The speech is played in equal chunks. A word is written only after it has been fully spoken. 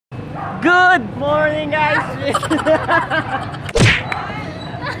Good morning, guys!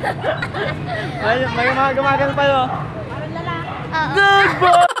 may mga gumagan pa, no? Good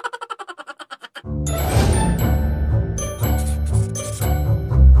boy!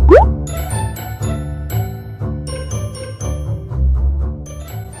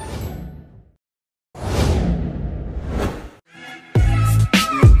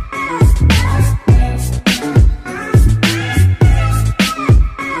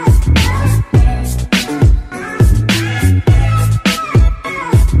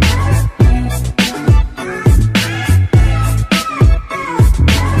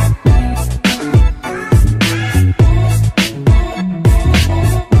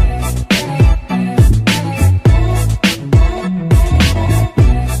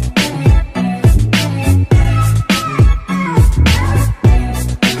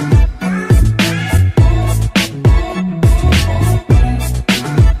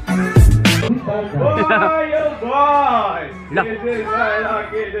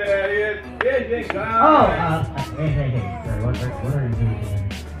 Hey, sorry, what are you doing here?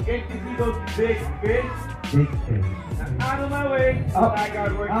 Can't you see those big fish? Big fish. Out of my way. Oh. I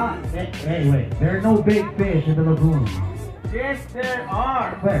got working. Hey, wait. There are no big fish in the lagoon. Yes, there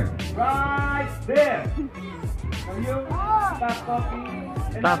are. Where? Right there. Now you stop talking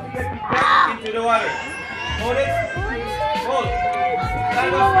and Stop. let me get you back into the water. Hold it. Hold.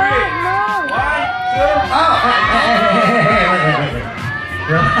 Stand up straight. 1, 2.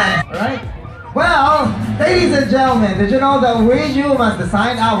 Wait. Alright. Well, ladies and gentlemen, did you know that we humans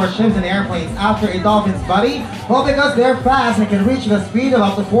design our ships and airplanes after a dolphin's body? Well, because they're fast and can reach the speed of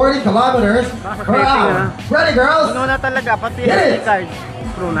up to 40 kilometers per hour. Ready, girls? Ano na talaga, pati Hit SD card.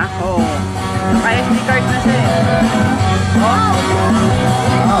 True na? Oo. Naka-SD card na siya eh.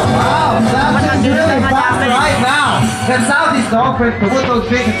 Oh, wow. That's really fast right now. The Southeast Dolphins put those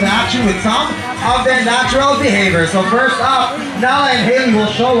fish into action with some of their natural behavior. So first up, Nala and Haley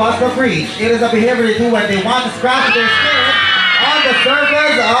will show us the breach. It is a behavior they do when they want to scratch their skin on the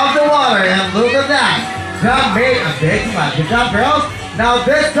surface of the water. And look at that. That made a big splash. Good job, girls. Now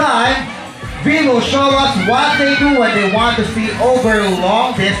this time, V will show us what they do when they want to see over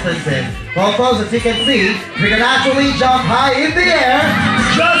long distances. Well, folks, as you can see, they can actually jump high in the air,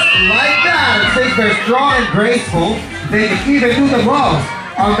 just like that. And since they're strong and graceful, they can even do the most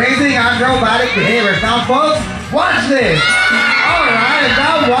amazing acrobatic behaviors. Now, folks, watch this. All right, and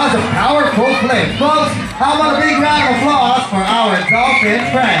that was a powerful flip. Folks, how about a big round of applause for our dolphin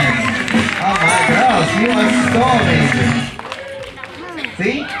friends? Oh my girls, you are so amazing.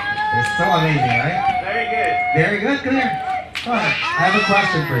 See? It's so amazing, right? Very good. Very good, clear. Come on, I have a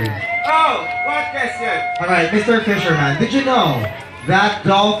question for you. Oh, what question? All right, Mr. Fisherman, did you know that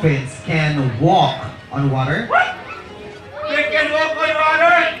dolphins can walk on water? What? They can walk on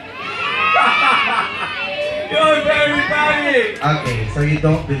water? You're very funny. Okay, so you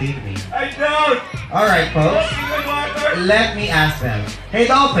don't believe me. I don't. All right, folks, Walking on water? let me ask them. Hey,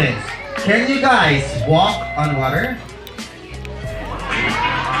 dolphins, can you guys walk on water?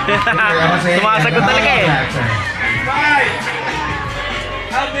 Sumasagot talaga eh. Fine.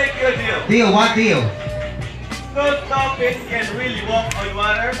 I'll make you a deal. Deal, what deal? Those dolphins can really walk on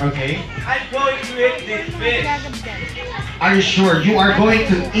water. Okay. I'm going to eat this fish. Are you sure you are going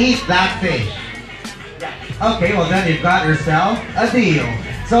to eat that fish? Yeah. Okay, well then you've got yourself a deal.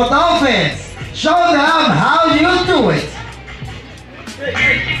 So dolphins, show them how you do it.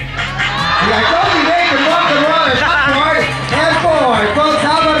 Yeah, I told you they can walk on water. Backward and forward. Folks,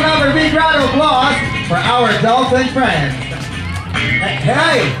 how about another big round of applause for our dolphin friends?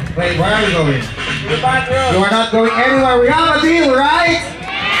 Hey, wait, where are we going? To the bathroom. You are not going anywhere. We have a deal, right?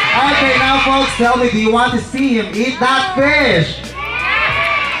 Okay, now folks, tell me, do you want to see him eat that fish?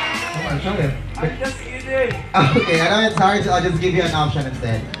 Come on, show him. I'm just eating. Okay, I know it's hard, so I'll just give you an option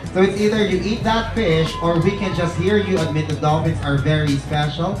instead. So it's either you eat that fish, or we can just hear you admit the dolphins are very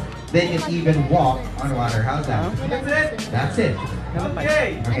special. They can even walk on water. How's that? That's it? That's it.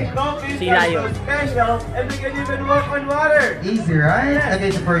 Okay. Okay. Dolphins Sila are so yun. special and we can even walk on water. Easy, right? Yes.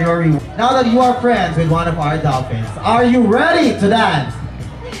 Okay, so for your reward. Now that you are friends with one of our dolphins, are you ready to dance?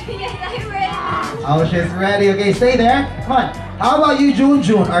 Yes, I'm ready. Oh, she's ready. Okay, stay there. Come on. How about you, June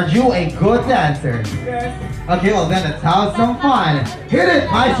June? Are you a good dancer? Yes. Okay, well then let's have some fun. Hit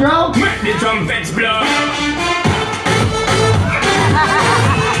it, maestro! Make the trumpets blow.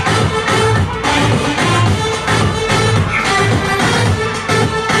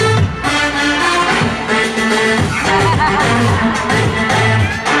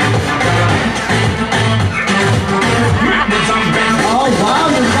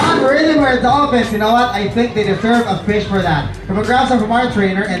 dolphins, you know what? I think they deserve a fish for that. Come and grab some from our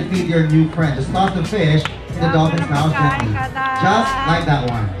trainer and feed your new friend. Just toss the fish in the dolphin's mouth gently. Just like that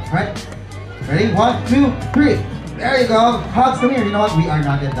one. Right? Ready? 1, 2, 3. There you go. Hugs, come here. You know what? We are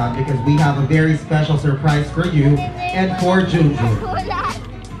not yet done because we have a very special surprise for you and for Juju.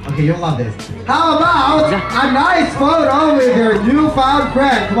 Okay, you'll love this. How about a nice photo with your newfound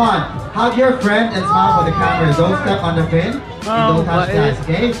friend? Come on, hug your friend and smile for the camera. Don't step on the pin. And don't touch the eyes,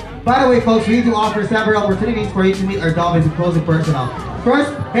 okay? By the way, folks, we do offer several opportunities for you to meet our dolphins and close and personal.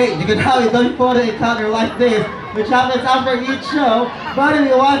 First, hey, you can have a double photo encounter like this, which happens after each show. But if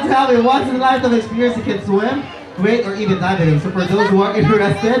you want to have a once-in-a-lifetime experience, you can swim, wait, or even dive with him. So for those who are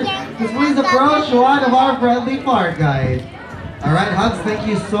interested, just please approach one of our friendly park guides. Alright, Hugs, thank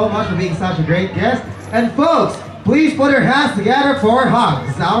you so much for being such a great guest. And folks, please put your hands together for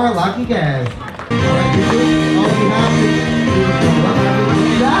Hugs, our lucky guest. Alright, all we have to do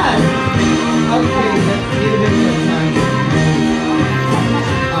is that. Okay, let's give it some time.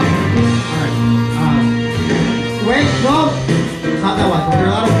 Alright, wait, no! Not that one. We're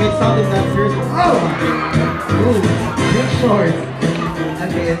allowed to make something that's serious. Oh! Ooh, big shorts.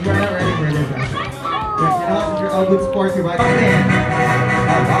 Okay, and you're not ready for this. You know what? You're all good sports. You're right in.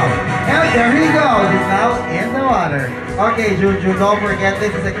 Oh, wow. And there he goes. He's now in the water. Okay, Juju, don't forget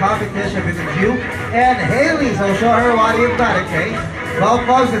this is a competition between you and Haley. So show her what you've got, okay? Well,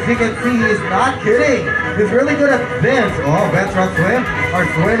 folks, as you can see, he's not kidding. He's really good at this. Oh, veteran swim or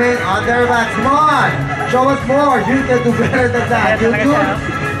swimming on their backs. Come on. Show us more. You can do better than that. Juju,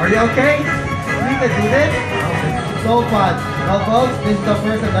 are you okay? You can do this? So fun. Well, folks, this is the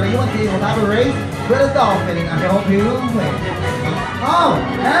first time that you will have a race with a dolphin, and I hope you will win. Oh,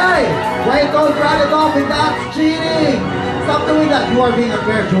 hey! Wait, don't grab the dolphin, that's cheating! Stop doing that. You are being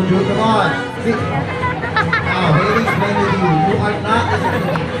unfair, Juju. Come on. See? Now, Haley's playing with you. You are not listening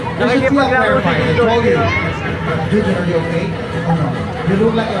to me. You should see how terrifying. I told you. Juju, are you okay? Oh no. You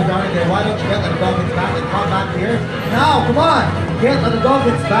look like you're drowning there. Why don't you get on the dolphin's back and come back here? Now, come on! Get on the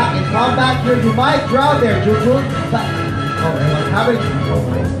dolphin's back and come back here. You might drown there, Juju. Oh, what's happening?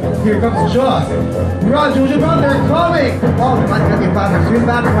 Here comes the jaws. Run, Juju, run, they're coming! Oh, they might get you faster. Swim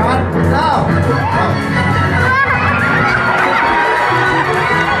back, run. Now!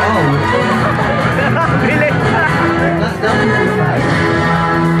 Oh. That's definitely right.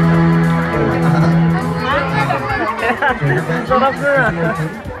 Sarap na.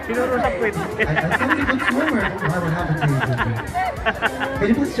 Sinurusak ko ito. I'm such a good swimmer. What happened to you, Juju? Can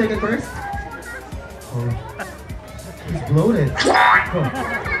you please check it first? Oh. He's bloated. Oh.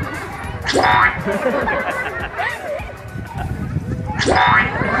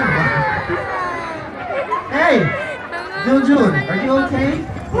 Hey! Jun, are you okay?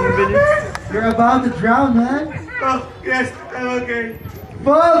 You're about to drown, man. Oh, yes, I'm okay.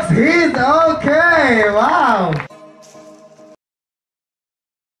 Folks, he's okay! Wow!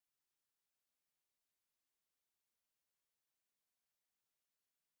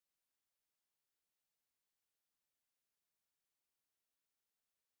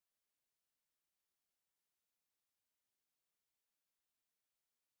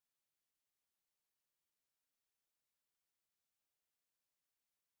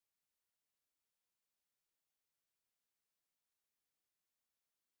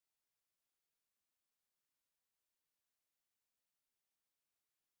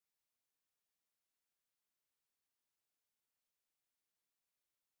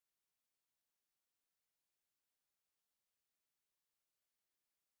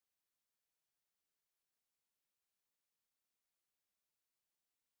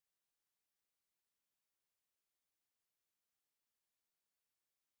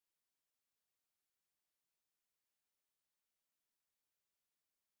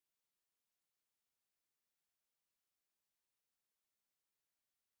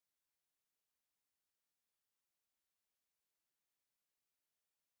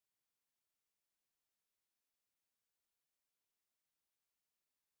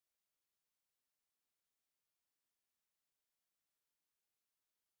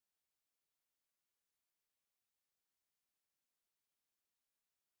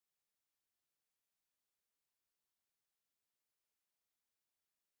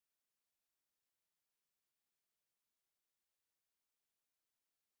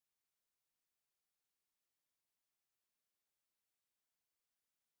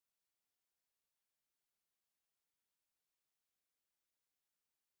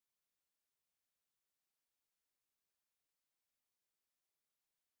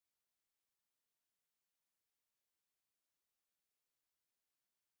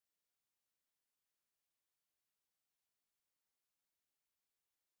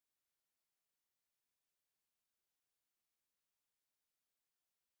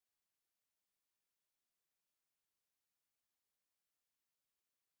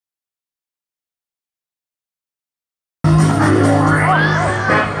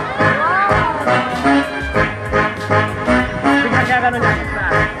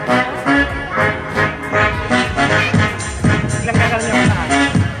 Ilang gagawin niyo pa?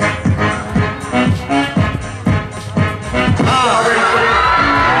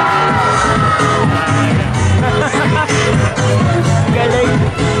 Galing.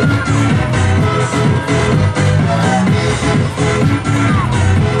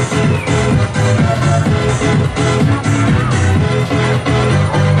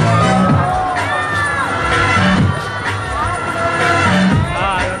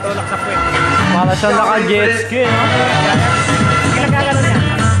 Natulak sa puwet. Para siya naka-jet ski, no? Ilang gagawin niya?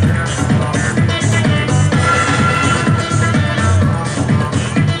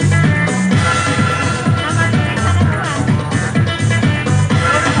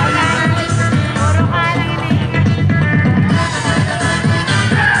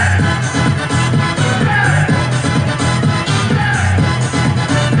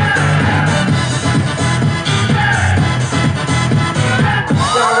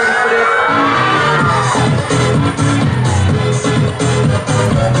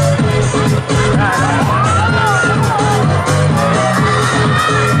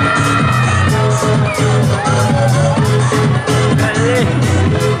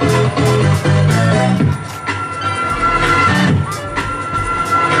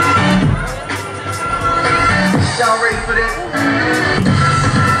 Y'all ready for this?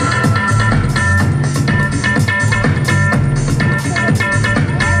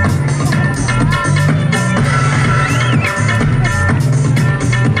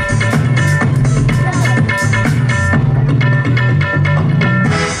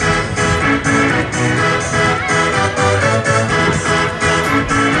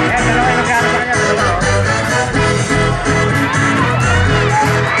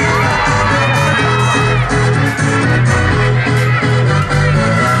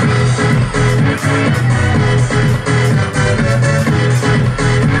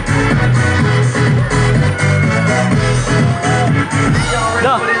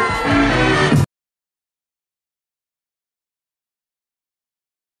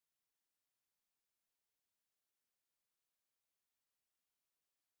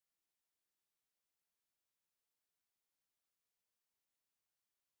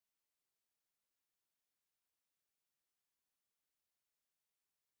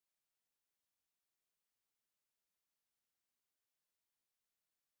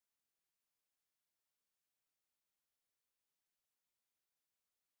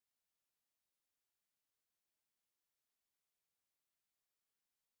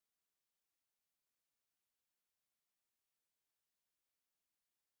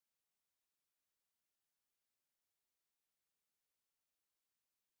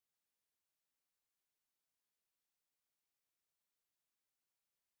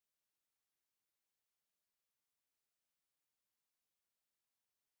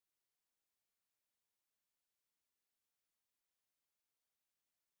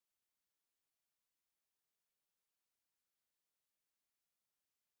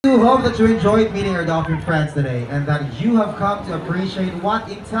 We hope that you enjoyed meeting our dolphin friends today and that you have come to appreciate what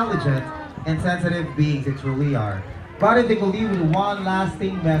intelligent and sensitive beings they truly are. But if they could leave with one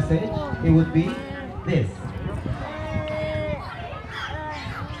lasting message, it would be this.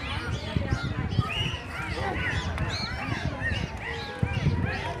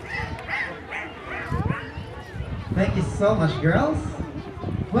 Thank you so much, girls.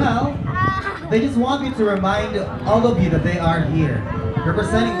 Well, they just want me to remind all of you that they are here,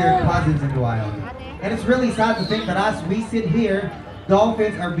 representing their cousins in the wild. And it's really sad to think that as we sit here,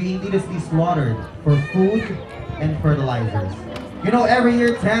 dolphins are being needlessly slaughtered for food and fertilizers. You know, every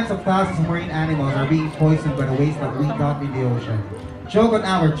year tens of thousands of marine animals are being poisoned by the waste that we dump in the ocean, choked on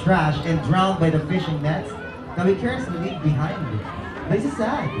our trash, and drowned by the fishing nets that we carelessly leave behind. This is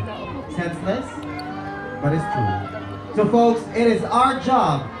sad, senseless, but it's true. So folks, it is our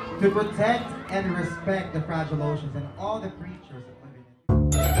job to protect and respect the fragile oceans and all the creatures